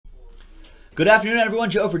Good afternoon,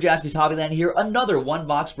 everyone. Joe for Jaspys Hobbyland here. Another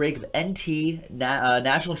one-box break of NT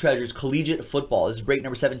National Treasures Collegiate Football. This is break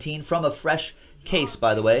number 17 from a fresh case,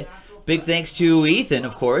 by the way. Big thanks to Ethan,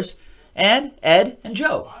 of course, and Ed and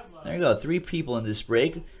Joe. There you go, 3 people in this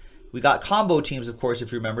break. We got combo teams, of course,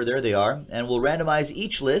 if you remember. There they are. And we'll randomize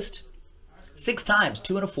each list 6 times,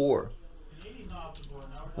 2 and a 4.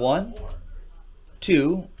 1,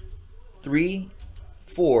 2, 3,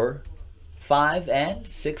 4, 5, and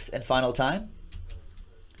 6th and final time.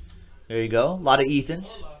 There you go. A lot of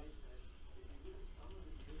Ethans.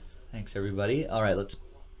 Thanks, everybody. All right, let's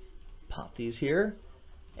pop these here.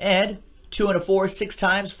 And 2 and a 4, 6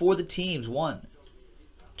 times for the teams. 1,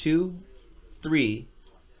 2, 3,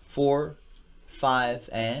 4, 5,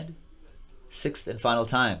 and 6th and final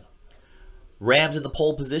time. Rams in the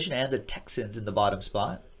pole position and the Texans in the bottom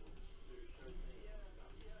spot.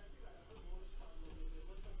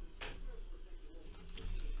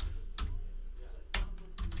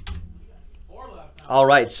 All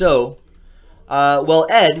right, so, well,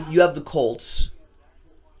 Ed, you have the Colts.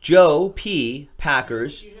 Joe P,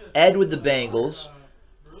 Packers. Ed with the Bengals.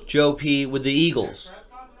 Joe P with the Eagles.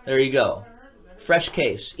 There you go. Fresh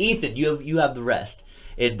case. Ethan, you have the rest.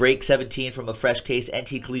 In break 17 from a fresh case,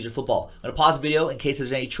 NT Collegiate Football. I'm going to pause the video in case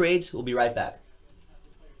there's any trades. We'll be right back.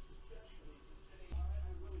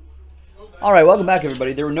 All right, welcome back,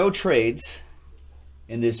 everybody. There were no trades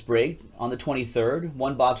in this break on the 23rd.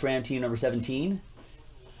 One box random team number 17.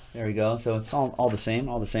 There we go. So it's all the same,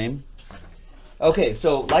 all the same. Okay,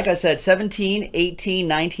 so like I said, 17, 18,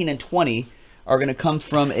 19, and 20 are going to come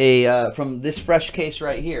from from this fresh case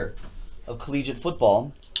right here of Collegiate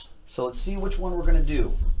Football. So let's see which one we're going to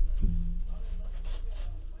do.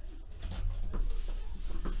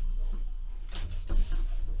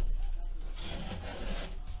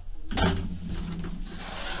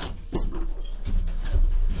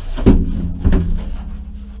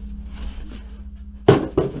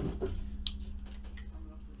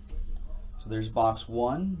 So there's box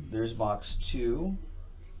 1, there's box 2,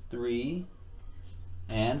 3,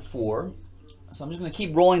 and 4. So I'm just going to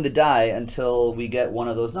keep rolling the die until we get one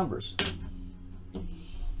of those numbers.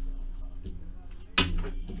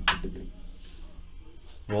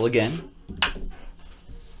 Roll again.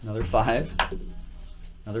 Another 5.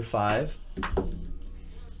 Another 5.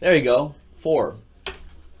 There you go. 4.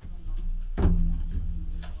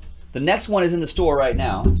 The next one is in the store right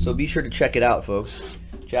now, so be sure to check it out, folks.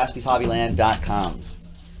 JaspysHobbyland.com.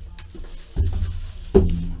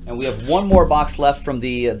 And we have one more box left from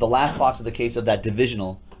the last box of the case of that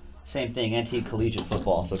divisional. Same thing, NT Collegiate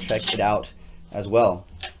Football. So check it out as well.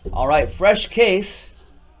 All right, fresh case.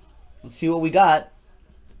 Let's see what we got.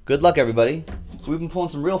 Good luck, everybody. We've been pulling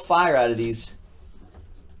some real fire out of these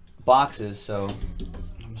boxes, so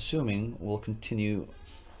I'm assuming we'll continue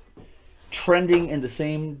trending in the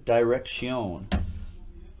same direction.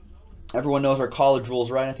 Everyone knows our college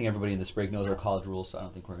rules, right? I think everybody in this break knows our college rules, so I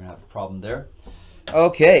don't think we're going to have a problem there.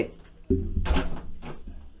 Okay.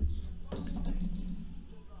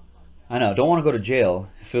 I know, don't want to go to jail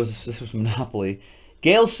if this was Monopoly.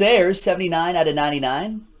 Gale Sayers, 79 out of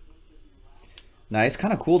 99. Nice.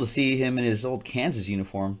 Kind of cool to see him in his old Kansas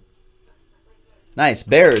uniform. Nice.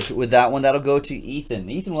 Bears with that one. That'll go to Ethan.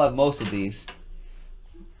 Ethan will have most of these,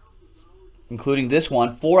 including this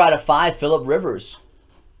one. 4 out of 5, Phillip Rivers.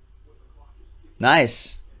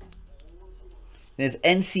 Nice. And his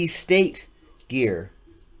NC State gear.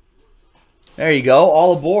 There you go.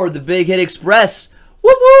 All aboard the Big Hit Express.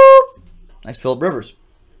 Whoop whoop. Nice Phillip Rivers.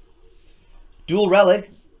 Dual relic.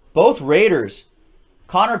 Both Raiders.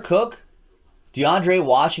 Connor Cook. DeAndre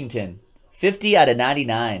Washington. 50 out of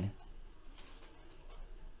 99.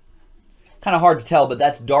 Kind of hard to tell, but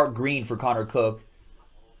that's dark green for Connor Cook.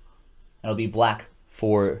 It'll be black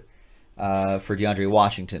for DeAndre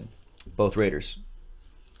Washington. Both Raiders.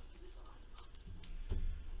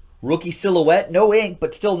 Rookie silhouette, no ink,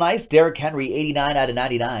 but still nice. Derrick Henry, 89 out of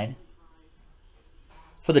 99.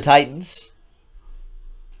 For the Titans.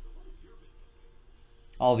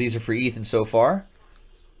 All of these are for Ethan so far.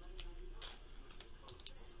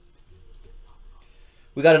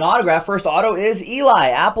 We got an autograph. First auto is Eli,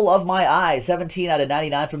 apple of my eye, 17 out of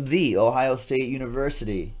 99 from The Ohio State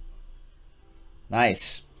University.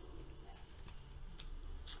 Nice.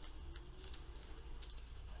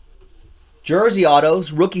 Jersey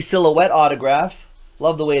autos, rookie silhouette autograph.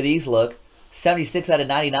 Love the way these look. 76 out of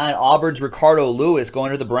 99. Auburn's Ricardo Lewis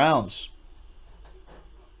going to the Browns.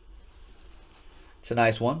 It's a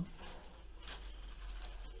nice one.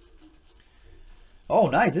 Oh,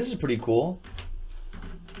 nice. This is pretty cool.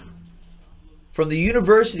 From the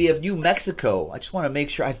University of New Mexico. I just want to make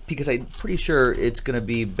sure, because I'm pretty sure it's going to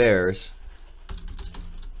be Bears.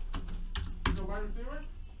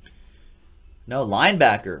 No,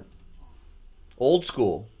 linebacker. Old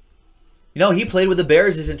school. You know, he played with the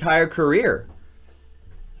Bears his entire career.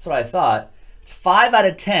 That's what I thought. It's 5 out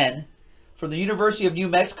of 10 from the University of New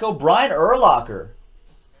Mexico, Brian Urlacher.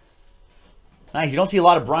 Nice. You don't see a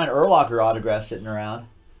lot of Brian Urlacher autographs sitting around.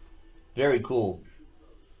 Very cool.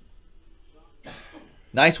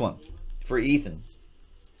 Nice one for Ethan.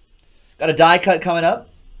 Got a die cut coming up.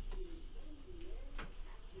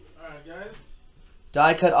 All right, guys.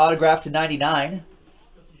 Die cut autograph to 99.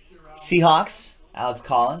 Seahawks, Alex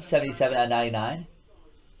Collins, 77 out of 99.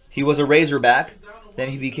 He was a Razorback, then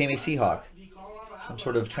he became a Seahawk. Some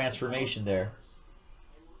sort of transformation there.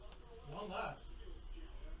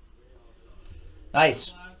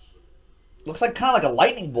 Nice. Looks like kind of like a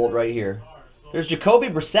lightning bolt right here. There's Jacoby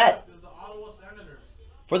Brissett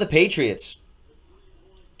for the Patriots.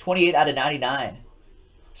 28 out of 99.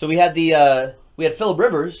 So we had Phillip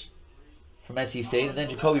Rivers from NC State, and then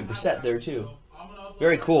Jacoby Brissett there too.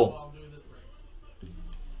 Very cool.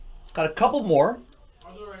 Got a couple more.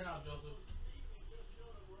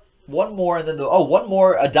 One more, and then one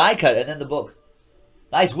more, a die cut, and then the book.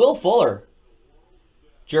 Nice, Will Fuller.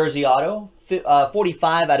 Jersey auto,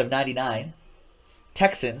 45 out of 99.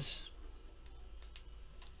 Texans.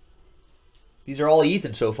 These are all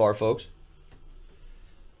Ethan so far, folks.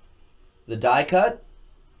 The die cut.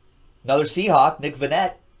 Another Seahawk, Nick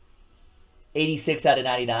Vannett. 86 out of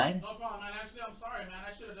 99. No problem, man. Actually, I'm sorry, man.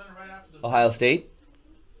 I should have done it right after the Ohio State.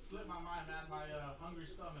 Slipped my mind, man. My hungry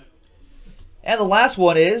stomach. And the last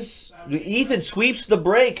one is Ethan sweeps the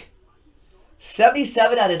break.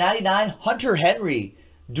 77 out of 99, Hunter Henry.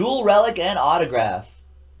 Dual relic and autograph.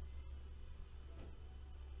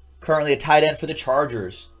 Currently a tight end for the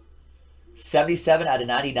Chargers. 77 out of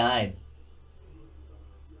 99.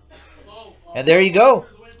 And there you go.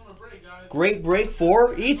 Great break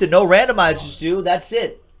for Ethan. No randomizers due. That's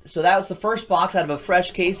it. So that was the first box out of a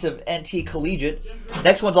fresh case of NT Collegiate.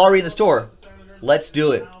 Next one's already in the store. Let's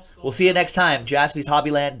do it. We'll see you next time.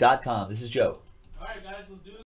 JaspysHobbyland.com. This is Joe. All right, guys. Let's do this.